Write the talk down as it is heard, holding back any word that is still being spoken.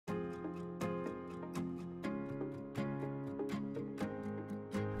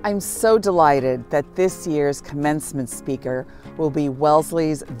I'm so delighted that this year's commencement speaker will be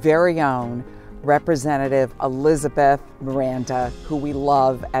Wellesley's very own Representative Elizabeth Miranda, who we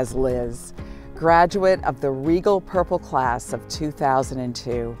love as Liz, graduate of the Regal Purple class of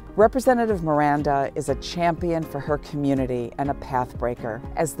 2002. Representative Miranda is a champion for her community and a pathbreaker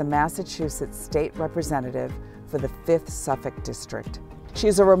as the Massachusetts State Representative for the 5th Suffolk District. She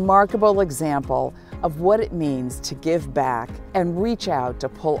is a remarkable example of what it means to give back and reach out to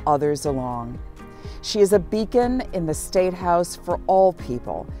pull others along. She is a beacon in the State House for all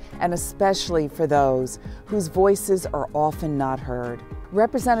people, and especially for those whose voices are often not heard.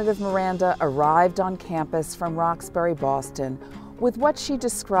 Representative Miranda arrived on campus from Roxbury, Boston, with what she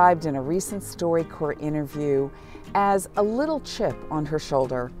described in a recent StoryCorps interview as a little chip on her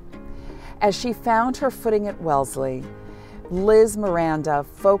shoulder. As she found her footing at Wellesley, Liz Miranda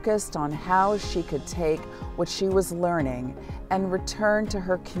focused on how she could take what she was learning and return to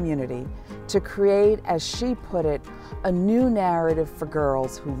her community to create, as she put it, a new narrative for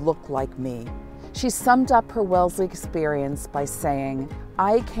girls who look like me. She summed up her Wellesley experience by saying,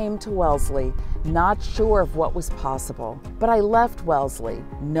 "I came to Wellesley not sure of what was possible, but I left Wellesley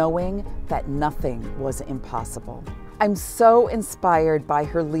knowing that nothing was impossible." I'm so inspired by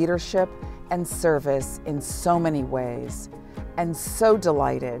her leadership and service in so many ways, and so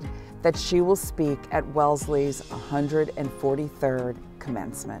delighted that she will speak at Wellesley's 143rd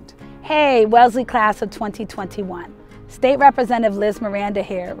commencement. Hey, Wellesley class of 2021. State Representative Liz Miranda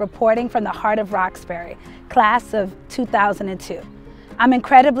here, reporting from the heart of Roxbury, class of 2002. I'm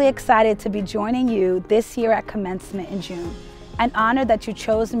incredibly excited to be joining you this year at commencement in June, and honored that you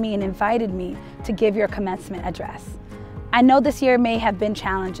chose me and invited me to give your commencement address. I know this year may have been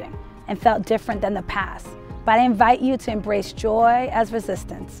challenging and felt different than the past, but I invite you to embrace joy as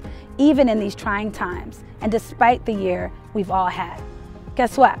resistance, even in these trying times, and despite the year we've all had.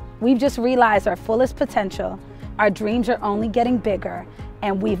 Guess what? We've just realized our fullest potential, our dreams are only getting bigger,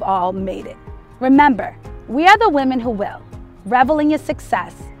 and we've all made it. Remember, we are the women who will. Revel in your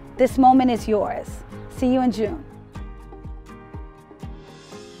success. This moment is yours. See you in June.